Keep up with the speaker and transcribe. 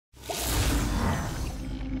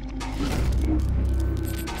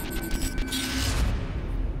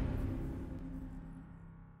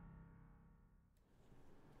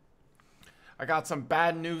I got some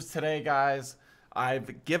bad news today, guys.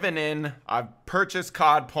 I've given in. I've purchased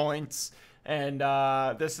COD points. And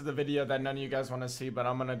this is the video that none of you guys want to see, but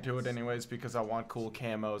I'm going to do it anyways because I want cool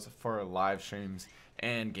camos for live streams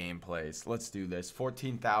and gameplays. Let's do this.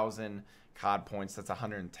 14,000 COD points. That's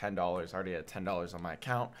 $110. I already had $10 on my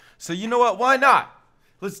account. So you know what? Why not?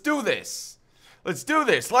 Let's do this. Let's do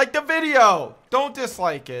this. Like the video. Don't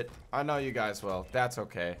dislike it. I know you guys will. That's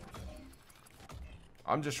okay.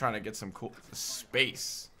 I'm just trying to get some cool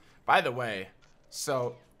space. By the way,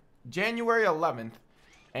 so January 11th,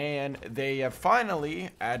 and they have finally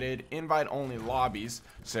added invite-only lobbies.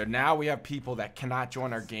 So now we have people that cannot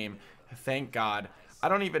join our game. Thank God. I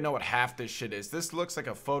don't even know what half this shit is. This looks like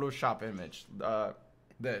a Photoshop image. The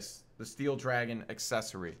Steel Dragon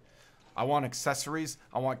accessory. I want accessories.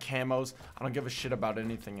 I want camos. I don't give a shit about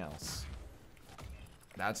anything else.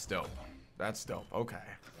 That's dope. That's dope. Okay.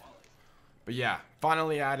 But yeah,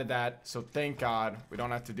 finally added that. So thank God we don't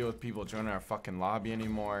have to deal with people joining our fucking lobby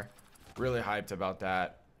anymore. Really hyped about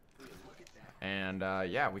that. And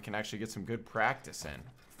yeah, we can actually get some good practice in.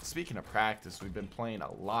 Speaking of practice, we've been playing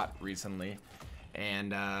a lot recently.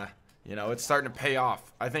 And, you know, it's starting to pay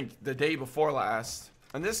off. I think the day before last,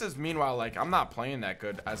 and this is meanwhile, like, I'm not playing that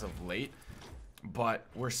good as of late. But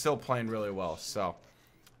we're still playing really well. So,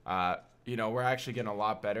 you know, we're actually getting a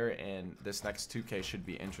lot better. And this next 2K should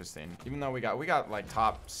be interesting. Even though we got like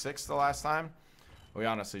top 6 the last time. We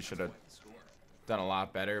honestly should have done a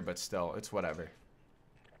lot better. But still, it's whatever.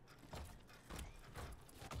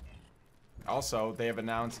 Also, they have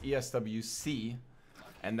announced ESWC,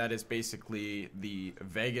 and that is basically the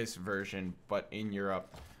Vegas version, but in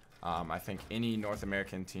Europe. I think any North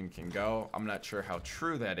American team can go. I'm not sure how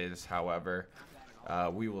true that is, however.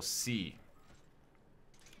 We will see.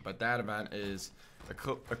 But that event is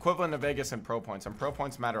equivalent to Vegas and Pro Points. And Pro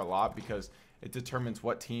Points matter a lot because it determines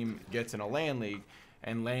what team gets in a LAN League,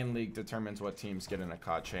 and LAN League determines what teams get in a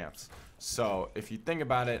COD Champs. So, if you think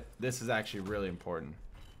about it, this is actually really important.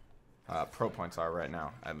 Pro Points are right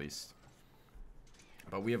now, at least.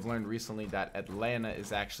 But we have learned recently that Atlanta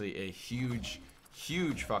is actually a huge,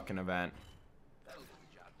 huge fucking event.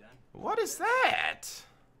 What is that?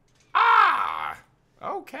 Ah!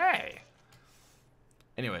 Okay.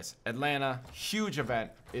 Anyways, Atlanta, huge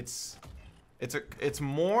event. It's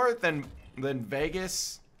more than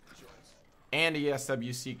Vegas and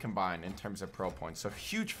ESWC combined in terms of Pro Points. So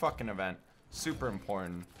huge fucking event, super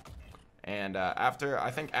important. And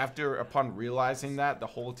upon realizing that, the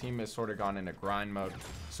whole team has sort of gone into grind mode.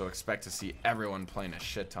 So expect to see everyone playing a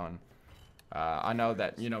shit ton. I know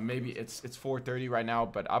that, you know, maybe it's 4:30 right now,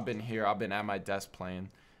 but I've been at my desk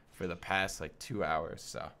playing for the past like 2 hours.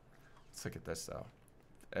 So let's look at this though.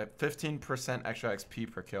 At 15% extra XP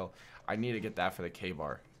per kill. I need to get that for the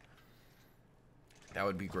K-bar. That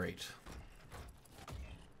would be great.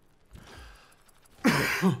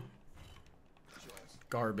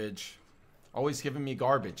 Garbage. Always giving me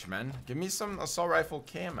garbage, man. Give me some assault rifle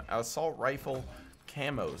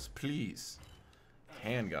camos, please.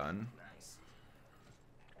 Handgun.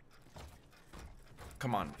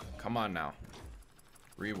 Come on now.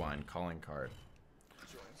 Rewind, calling card.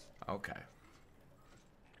 Okay.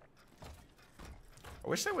 I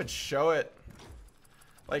wish they would show it.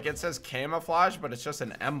 Like, it says camouflage, but it's just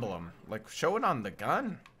an emblem. Like, show it on the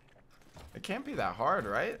gun. It can't be that hard,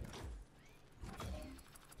 right?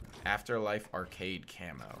 Afterlife Arcade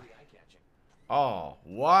camo. Oh,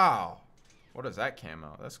 wow. What is that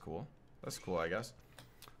camo? That's cool. That's cool, I guess.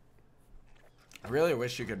 I really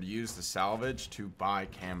wish you could use the salvage to buy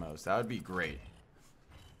camos. That would be great.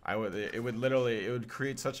 It would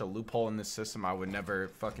create such a loophole in this system. I would never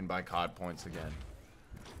fucking buy COD points again.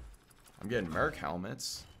 I'm getting Merc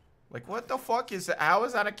helmets. Like, what the fuck is that? How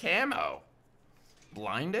is that a camo?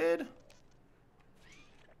 Blinded?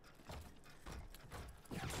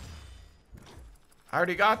 I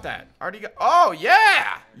already got that. Oh,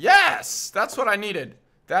 yeah! Yes! That's what I needed.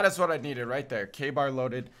 That is what I needed right there. K-bar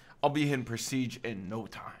loaded. I'll be hitting Prestige in no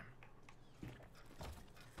time.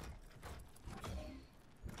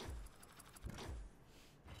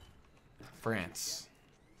 France.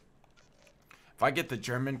 If I get the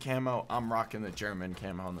German camo, I'm rocking the German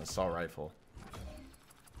camo on the assault rifle.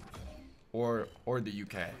 Or the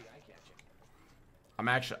UK. I'm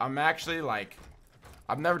actually like,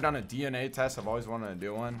 I've never done a DNA test. I've always wanted to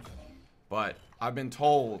do one. But I've been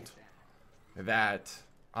told that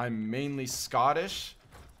I'm mainly Scottish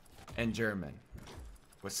and German.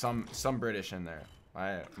 With some British in there.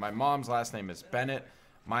 My mom's last name is Bennett.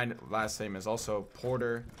 My last name is also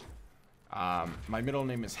Porter. My middle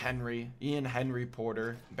name is Henry. Ian Henry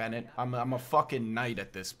Porter Bennett. I'm a fucking knight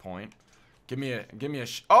at this point. Give me a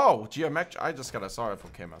oh, geometric. I just got a assault rifle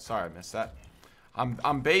camo. Sorry, I missed that.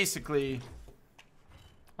 I'm basically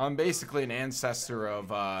an ancestor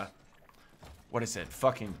of what is it?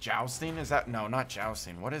 Fucking jousting? Is that no, not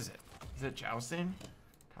jousting. What is it? Is it jousting?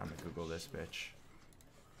 Time to Google this bitch.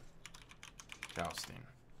 Jousting.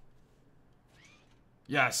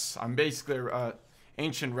 Yes, I'm basically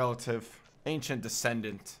ancient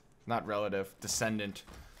descendant, not relative, descendant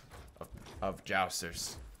of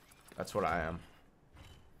jousters. That's what I am.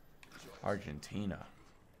 Argentina.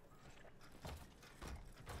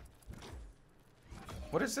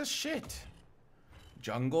 What is this shit?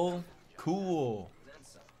 Jungle? Cool.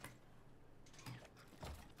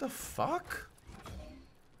 The fuck?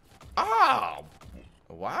 Oh!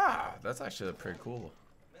 Wow, that's actually pretty cool.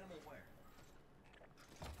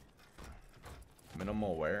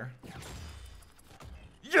 Minimal wear?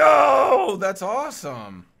 Yo! That's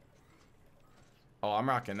awesome! Oh, I'm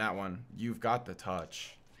rocking that one. You've got the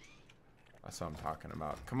touch. That's what I'm talking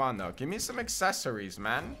about. Come on, though. Give me some accessories,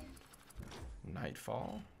 man.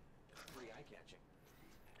 Nightfall.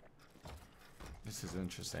 This is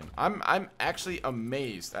interesting. I'm actually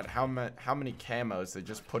amazed at how many camos they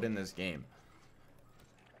just put in this game.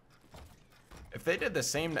 If they did the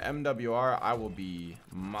same to MWR, I will be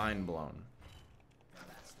mind blown.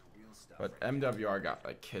 But MWR got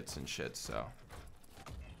like kits and shit, so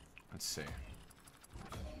let's see.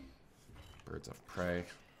 Birds of Prey.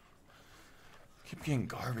 Keep getting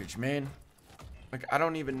garbage, man. Like, I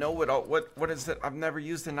don't even know what is it. I've never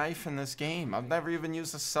used a knife in this game. I've never even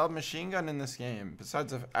used a submachine gun in this game.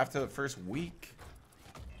 Besides after the first week.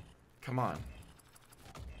 Come on.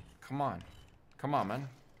 Come on. Come on, man.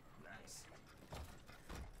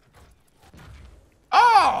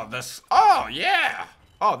 Oh, this. Oh, yeah.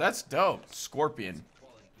 Oh, that's dope. Scorpion.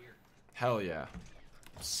 Hell yeah.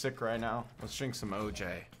 I'm sick right now. Let's drink some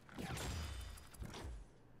OJ.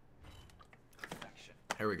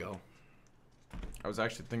 Here we go. I was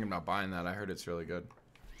actually thinking about buying that. I heard it's really good.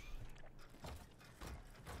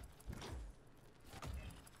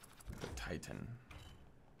 The Titan.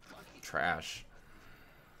 Trash.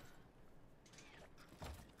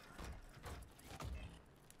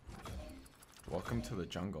 Welcome to the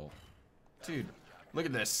jungle. Dude, look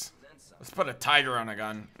at this. Let's put a tiger on a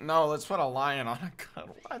gun. No, let's put a lion on a gun.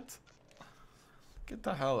 What? Get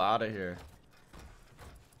the hell out of here.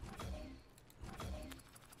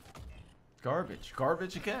 Garbage.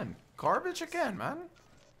 Garbage again. Garbage again, man.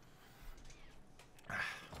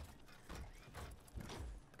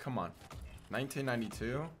 Come on.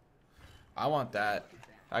 1992? I want that.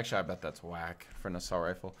 Actually, I bet that's whack for an assault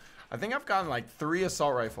rifle. I think I've gotten like 3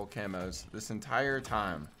 assault rifle camos this entire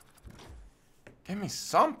time. Give me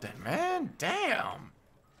something, man. Damn.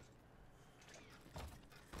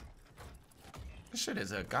 This shit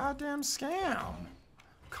is a goddamn scam.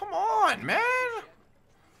 Come on, man.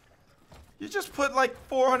 You just put like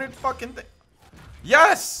 400 fucking things.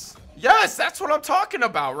 Yes! Yes, that's what I'm talking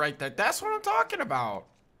about right there. That's what I'm talking about.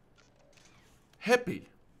 Hippie.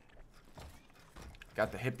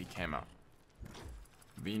 Got the hippie camo.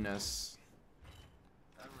 Venus.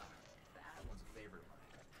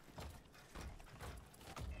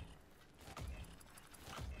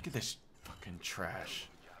 Look at this fucking trash.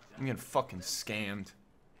 I'm getting fucking scammed.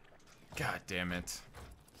 God damn it.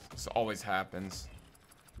 This always happens.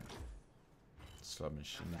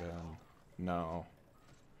 Submachine gun. No.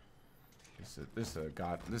 This is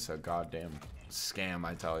a goddamn scam,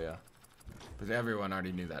 I tell ya. But everyone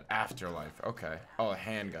already knew that. Afterlife. Okay. Oh, a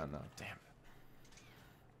handgun though. Damn it.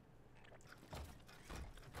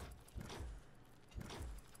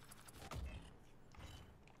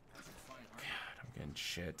 God, I'm getting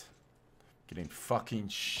shit. Getting fucking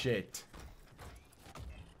shit.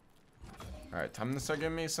 Alright, time to start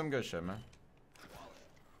giving me some good shit, man.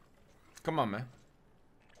 Come on, man.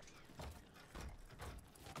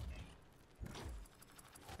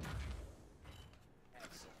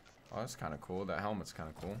 Oh, that's kind of cool. That helmet's kind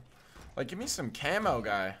of cool. Like, give me some camo,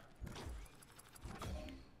 guy.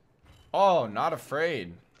 Oh, not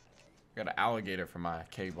afraid. Got an alligator for my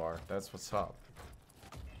K-bar. That's what's up.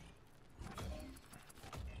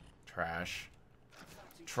 Trash.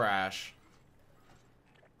 Trash.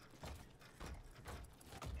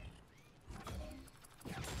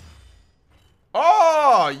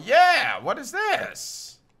 Oh, yeah! What is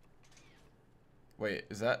this? Wait,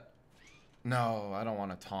 is that... No, I don't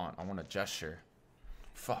want to taunt. I want to gesture.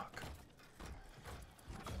 Fuck.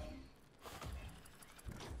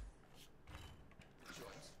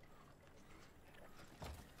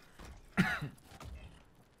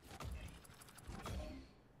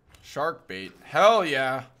 Shark bait. Hell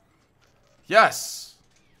yeah. Yes.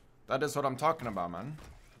 That is what I'm talking about, man.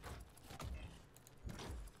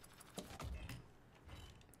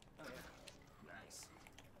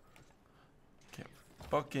 Get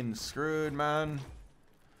fucking screwed, man.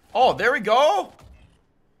 Oh, there we go.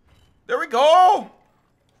 There we go.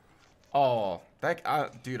 Oh,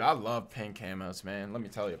 that dude, I love pink camos, man. Let me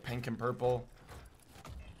tell you, pink and purple.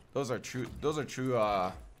 Those are true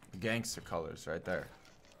gangster colors right there.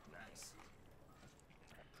 Nice.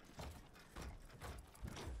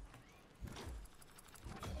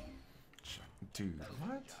 Dude,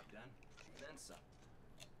 what?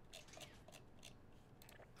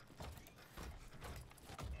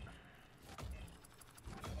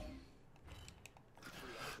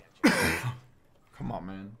 Come on,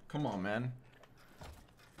 man. Come on, man.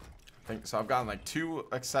 I think so. I've gotten like 2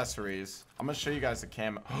 accessories. I'm gonna show you guys the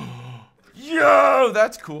camo. Yo,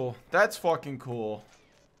 that's cool. That's fucking cool.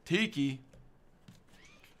 Tiki.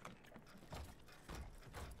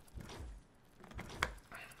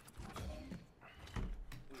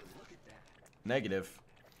 Negative.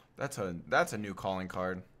 That's a new calling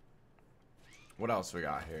card. What else we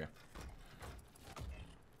got here?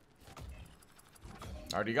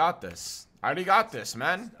 I already got this. I already got this,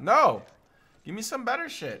 man. No. Give me some better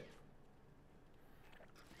shit.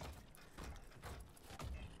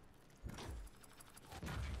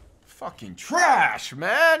 Fucking trash,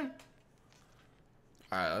 man.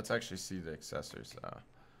 Alright, let's actually see the accessories.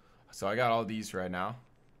 So I got all these right now.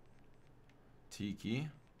 Tiki.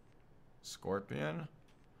 Scorpion.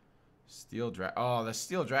 Steel Dragon. Oh, the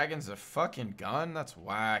Steel Dragon's a fucking gun? That's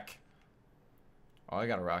whack. Oh, I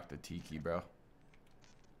gotta rock the Tiki, bro.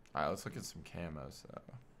 Alright, let's look at some camos.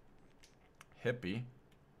 Hippie.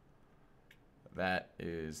 That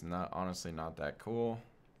is not, honestly, not that cool.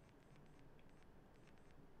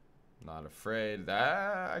 Not Afraid.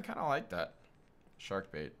 That, I kind of like that.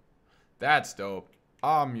 Shark bait. That's dope.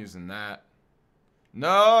 Oh, I'm using that.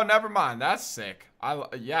 No, never mind. That's sick.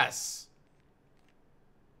 Yes.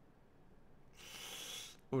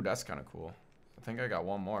 Ooh, that's kind of cool. I think I got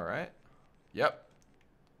one more, right? Yep.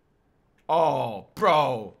 Oh,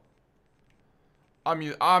 bro.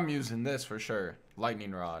 I'm using this for sure.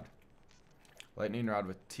 Lightning rod. Lightning rod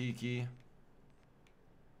with Tiki.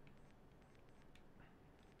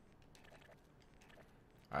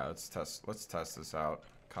 Alright, let's test this out.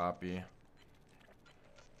 Copy.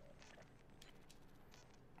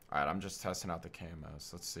 Alright, I'm just testing out the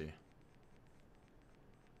camos. Let's see.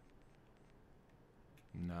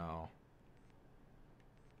 No.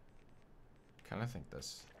 Kinda think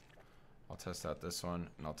this. I'll test out this one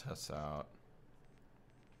and I'll test out.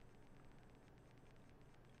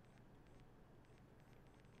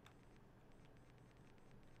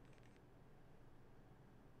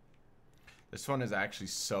 This one is actually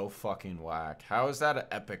so fucking whack. How is that an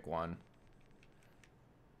epic one?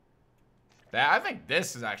 I think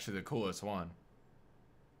this is actually the coolest one.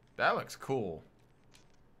 That looks cool.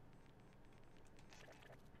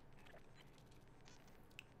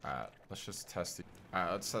 Alright, let's just test it.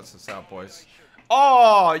 Alright, let's test this out, boys.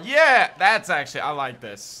 Oh, yeah! That's actually, I like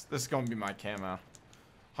this. This is gonna be my camo.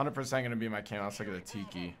 100% gonna be my camo. Let's look at the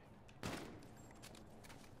Tiki.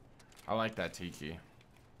 I like that Tiki.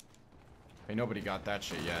 Hey, nobody got that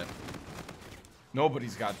shit yet.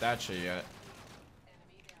 Nobody's got that shit yet.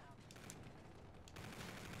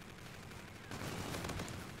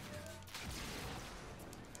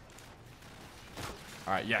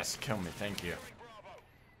 Alright, yes, kill me, thank you.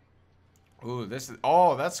 Ooh, this is,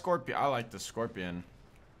 oh, that's Scorpion. I like the Scorpion.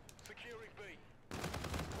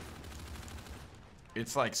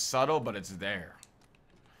 It's like subtle, but it's there.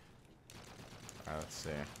 Alright, let's see.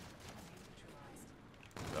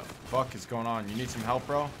 What the fuck is going on? You need some help,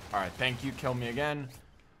 bro? Alright, thank you. Kill me again.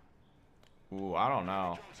 Ooh, I don't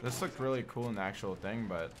know. This looked really cool in the actual thing,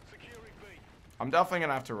 but I'm definitely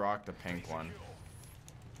gonna have to rock the pink one.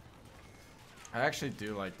 I actually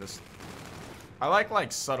do like this. I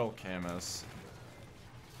like subtle camos.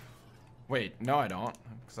 Wait, no I don't.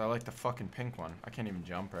 Because I like the fucking pink one. I can't even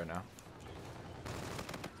jump right now.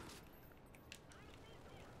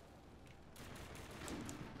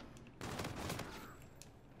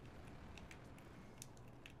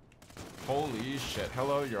 Holy shit.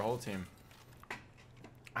 Hello, your whole team.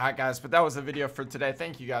 Alright guys, but that was the video for today.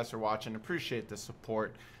 Thank you guys for watching. Appreciate the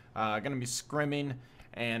support. Gonna be scrimming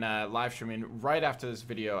and live streaming right after this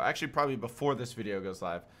video. Actually, probably before this video goes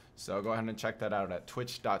live. So go ahead and check that out at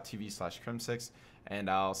twitch.tv/Crimsix. And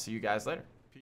I'll see you guys later.